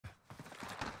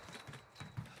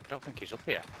don't think he's up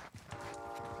here.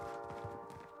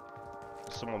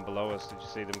 There's someone below us. Did you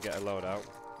see them get a load out?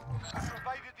 You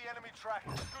evaded the enemy track.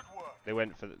 Good work. They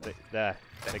went for there.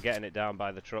 They're getting it down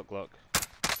by the truck. Look.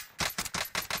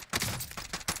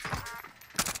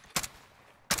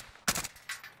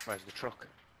 Where's the truck?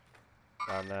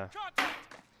 Down there.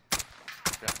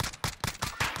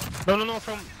 No,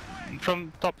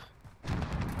 from top.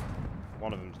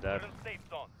 One of them's dead. Safe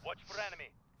zone. Watch for enemy.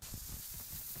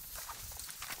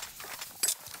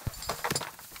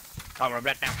 Oh, we're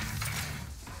red now.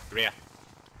 Rear.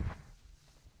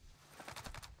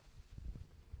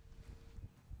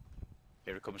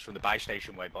 Here it comes from the buy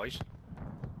station way, boys.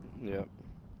 Yep.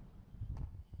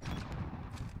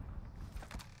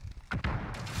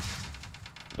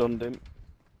 Stunned him.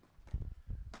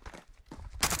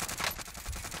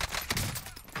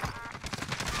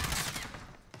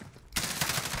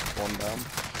 One down.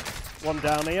 One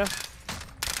down here.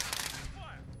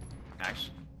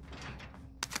 Nice.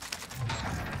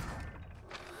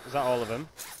 Is that all of them?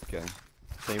 Okay.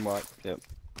 Team wipe. Yep.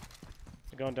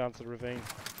 They're going down to the ravine.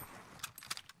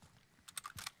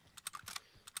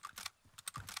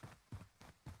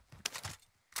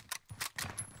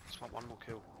 Just want one more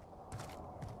kill.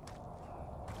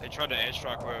 They tried to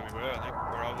airstrike where we were, I think,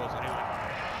 where I was anyway.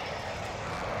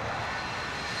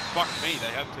 Fuck me,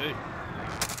 they have too.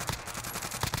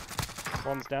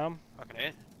 One's down. Fucking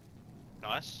air.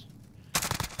 Nice.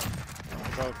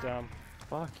 They're both down.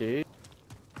 Fuck it.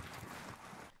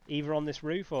 Either on this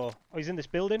roof or... Oh, he's in this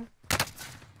building.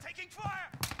 Taking fire.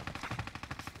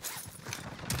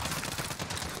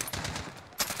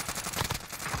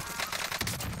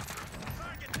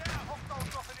 Target down. Hostile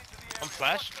dropping into the area. I'm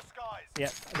flashed. Watch the skies.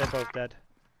 Yep, they're both dead.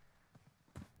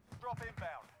 Drop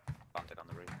inbound. Planted on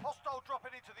the roof. Hostile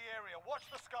dropping into the area. Watch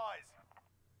the skies.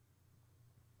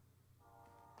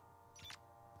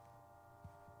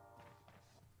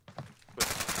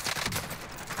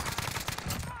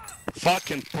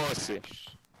 Fucking pussy.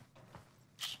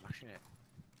 Smashing it.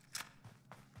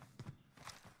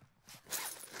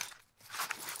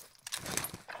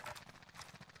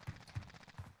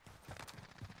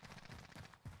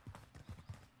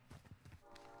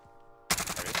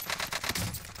 There it is.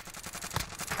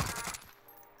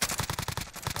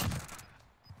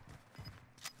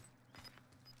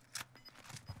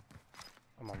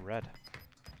 I'm on red.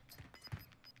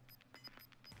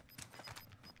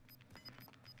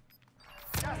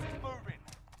 Gas is moving.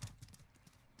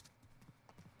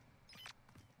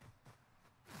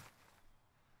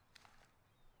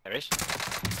 There is.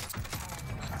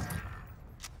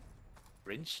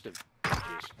 Rinsed them.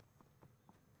 Jeez.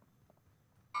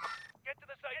 Get to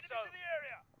the safe zone. Enemies in the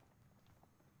area.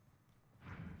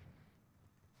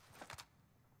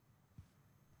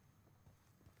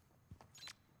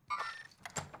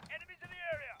 Enemies in the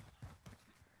area.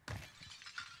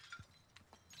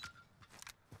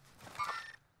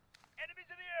 Enemies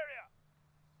in the area.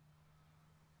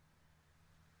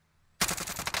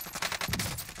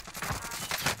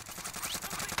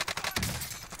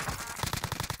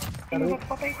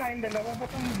 Patay tayong dalawa, ba't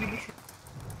ang bilis?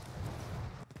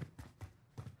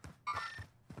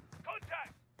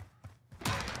 Contact.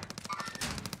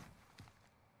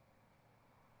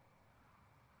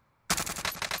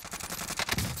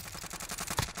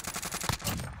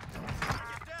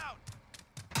 Target down.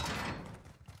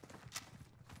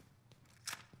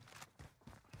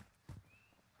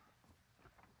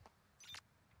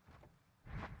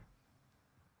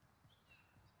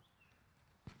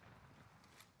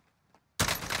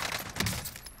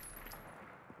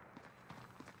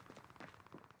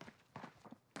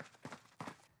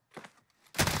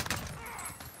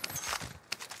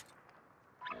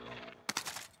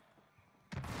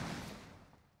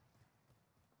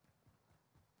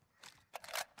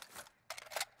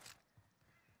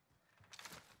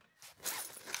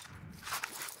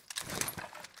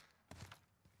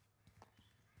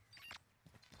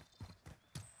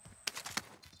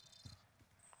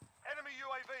 Enemy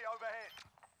UAV overhead.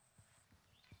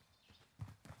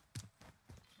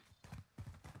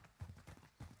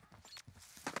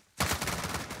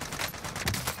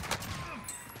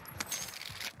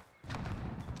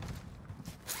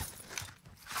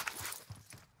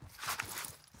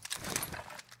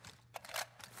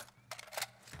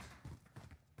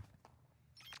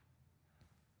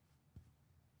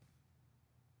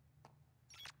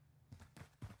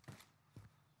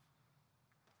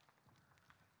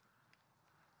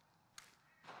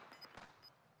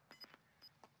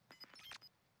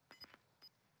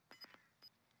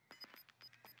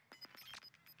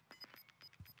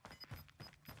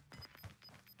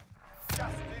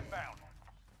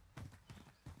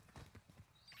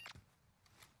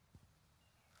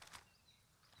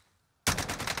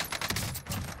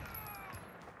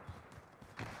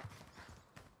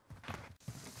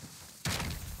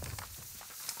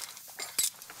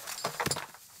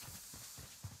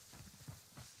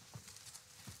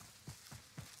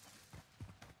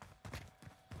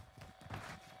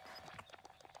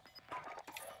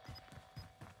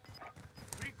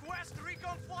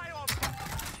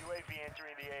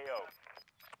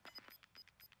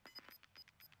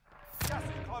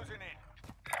 closing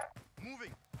in.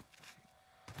 Moving.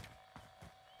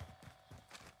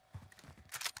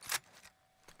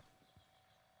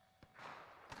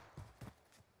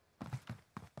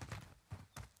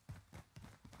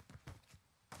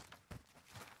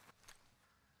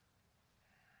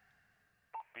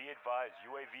 Be advised,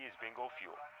 UAV is bingo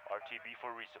fuel. RTB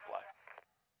for resupply.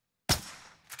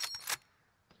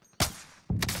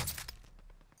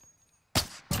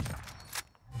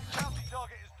 Bounty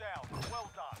target is down.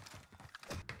 Well done.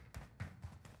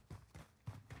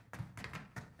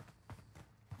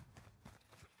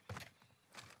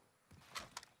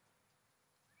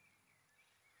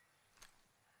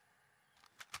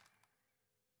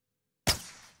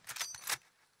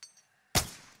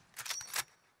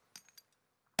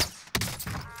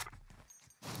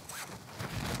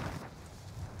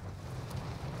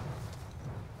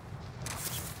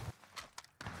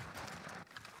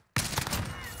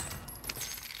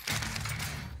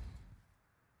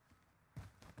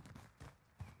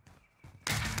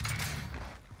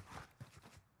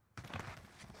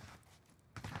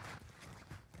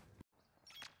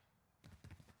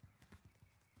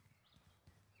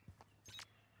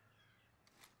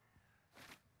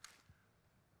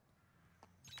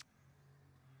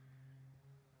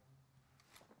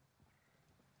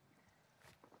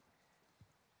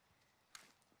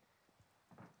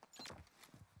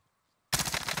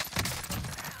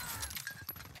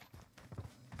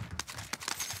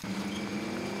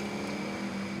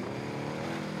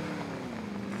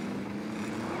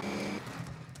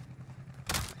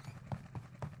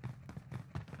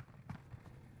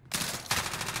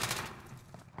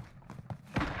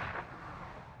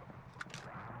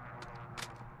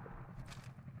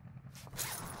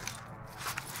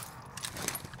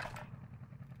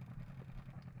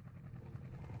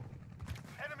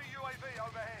 Enemy UAV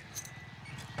overhead.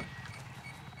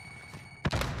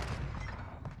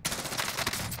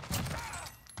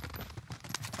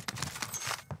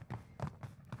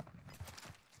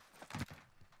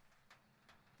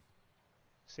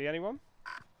 See anyone?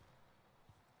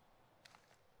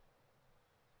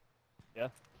 Yeah.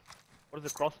 What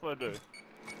does the crossbow do?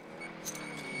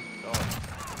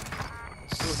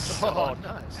 Oh,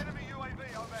 nice. Enemy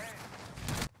UAV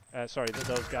overhead. Sorry,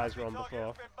 those guys were on Target before.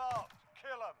 has been marked.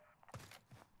 Kill 'em.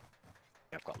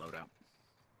 Yeah, I've got loadout.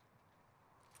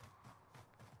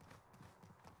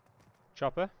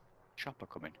 Chopper? Chopper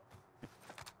coming.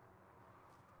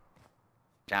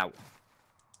 Out.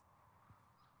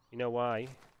 You know why?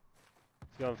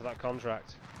 He's going for that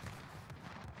contract.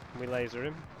 Can we laser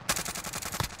him?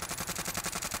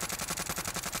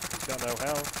 He's got no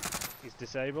health. He's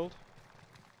disabled.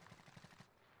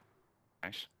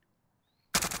 Nice.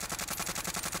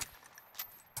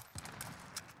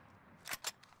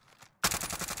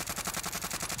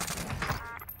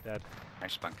 Dead.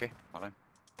 Nice, Spanky. Well done.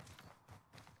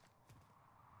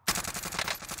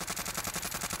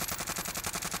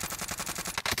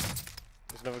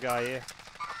 There's another guy here.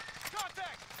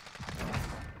 Contact!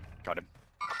 Got him.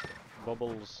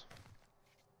 Bubbles.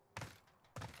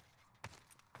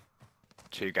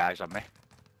 Two guys on me.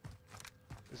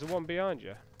 Is there one behind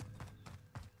you?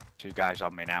 Two guys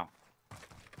on me now.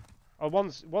 Oh,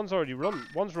 one's already run.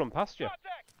 One's run past you.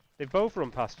 Contact! They've both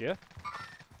run past you.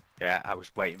 Yeah, I was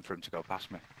waiting for him to go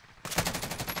past me.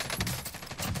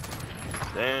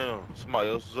 Damn, somebody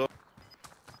else is up.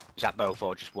 Is that both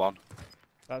or just one?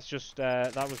 That's just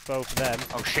that was both of them.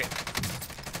 Oh shit.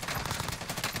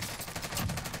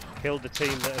 Killed the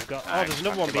team that have got. Oh, Nice, there's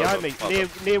another one well behind done, me, well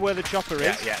near where the chopper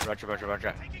Yeah, is. yeah, roger, roger,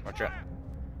 roger. Roger.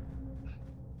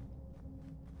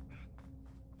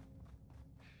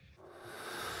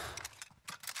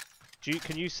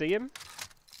 Can you see him?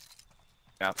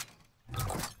 Yeah.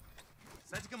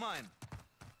 Setting a mine.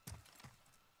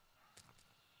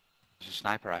 There's a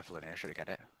sniper rifle in here, should I get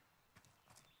it?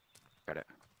 Got it.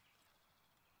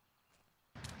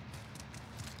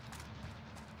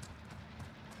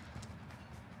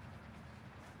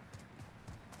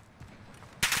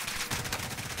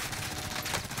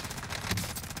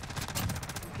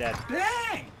 Dead.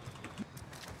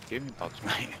 Human pods,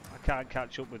 mate. I can't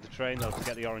catch up with the train though to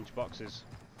get the orange boxes.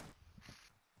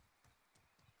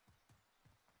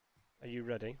 Are you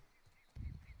ready?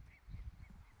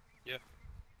 Yeah.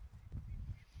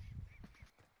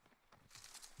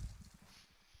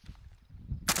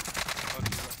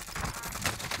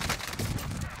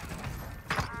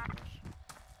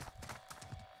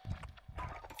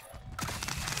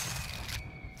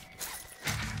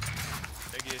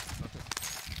 Thank you.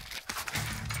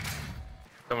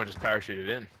 Someone just parachuted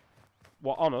in.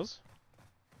 What, on us?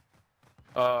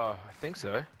 I think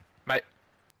so. Mate,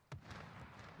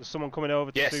 There's someone coming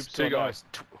over to Yes, Superstore two now. guys.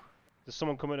 There's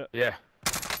someone coming. Yeah.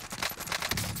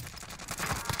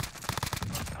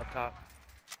 Up top.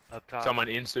 Up top. Someone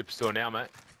in Superstore now, mate.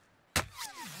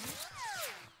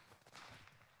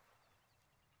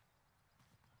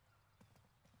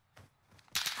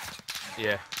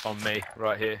 Yeah, on me,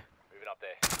 right here. Moving up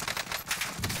there.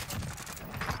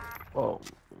 Whoa.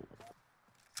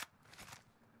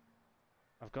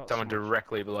 I've got Someone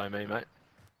directly below me, mate.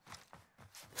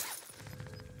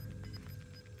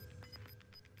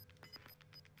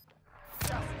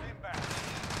 Gas is inbound.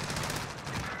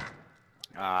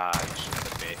 Ah, you son of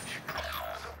a bitch.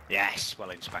 Yes, well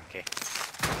in, Spanky.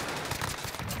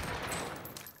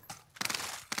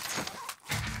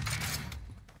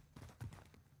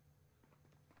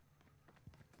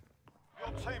 Your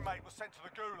teammate was sent to the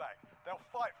gulag. They'll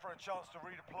fight for a chance to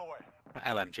redeploy.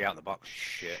 LMG out the box.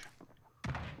 Shit.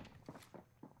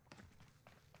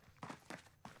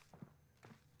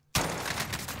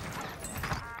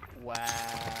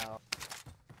 Wow.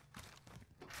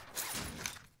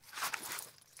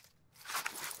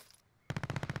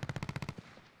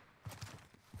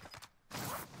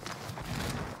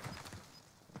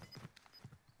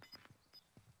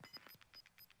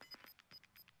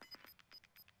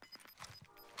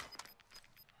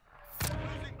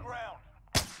 Losing ground.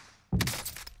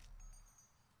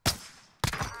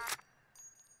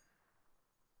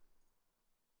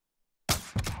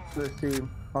 The team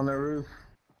on the roof.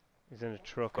 He's in a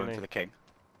truck, Going isn't for he? the king.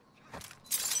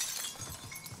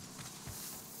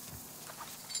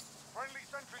 Friendly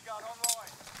sentry gun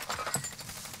online.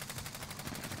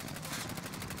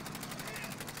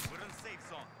 We're in safe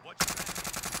zone. Watch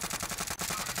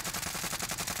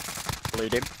your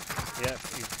Bleed him. Yep,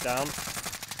 he's down.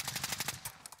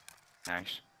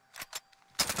 Nice.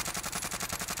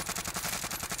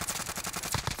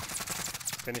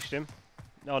 Finished him.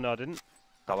 No, I didn't.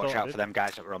 Got to watch Thought I out did. for them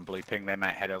guys that were on blue ping. They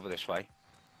might head over this way.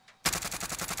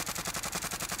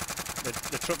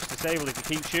 The truck's disabled. If you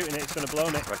keep shooting it, it's going to blow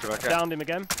it. Roger, roger. Downed him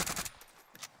again.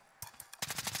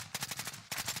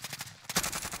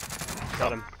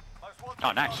 Got him. Most wanted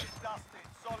Oh, nice. target dusted.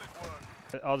 Solid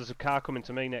work. Oh, there's a car coming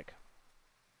to me, Nick.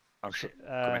 Oh shit.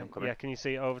 I'm coming. Yeah, can you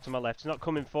see it over to my left? It's not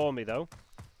coming for me though.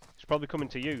 It's probably coming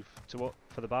to you to what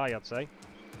for the buy, I'd say.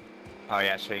 Oh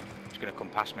yeah, see. He's going to come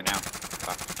past me now.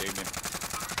 Back to doom him.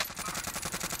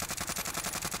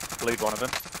 Bleed one of them.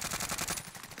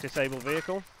 Disabled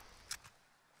vehicle.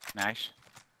 Nice.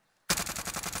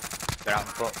 They're out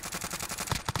on foot.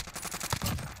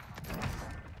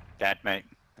 Dead, mate.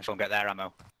 Let's go and get their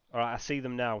ammo. All right, I see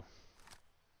them now.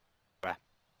 Where?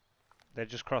 They're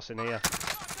just crossing here.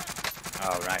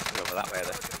 Oh right, they're over that way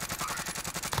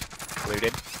then. Bleed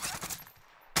him.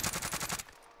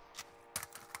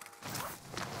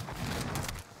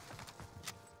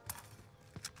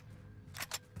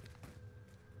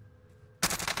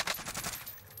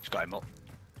 Just got him up.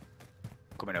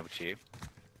 Coming over to you.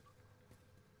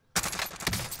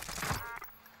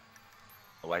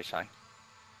 Away side.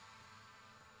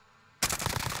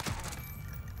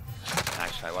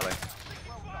 Nice, so well in.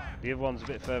 The other one's a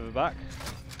bit further back.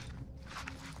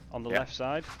 On the Yep. left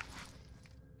side.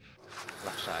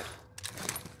 Left side.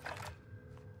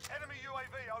 Enemy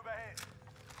UAV overhead.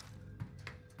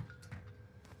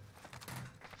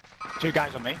 Two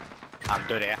guys on me. I'm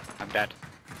dead here. I'm dead.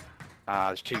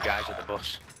 There's two guys at the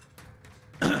bus.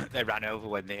 They ran over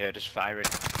when they heard us firing.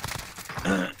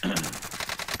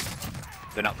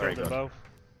 They're not very Killed them good. both.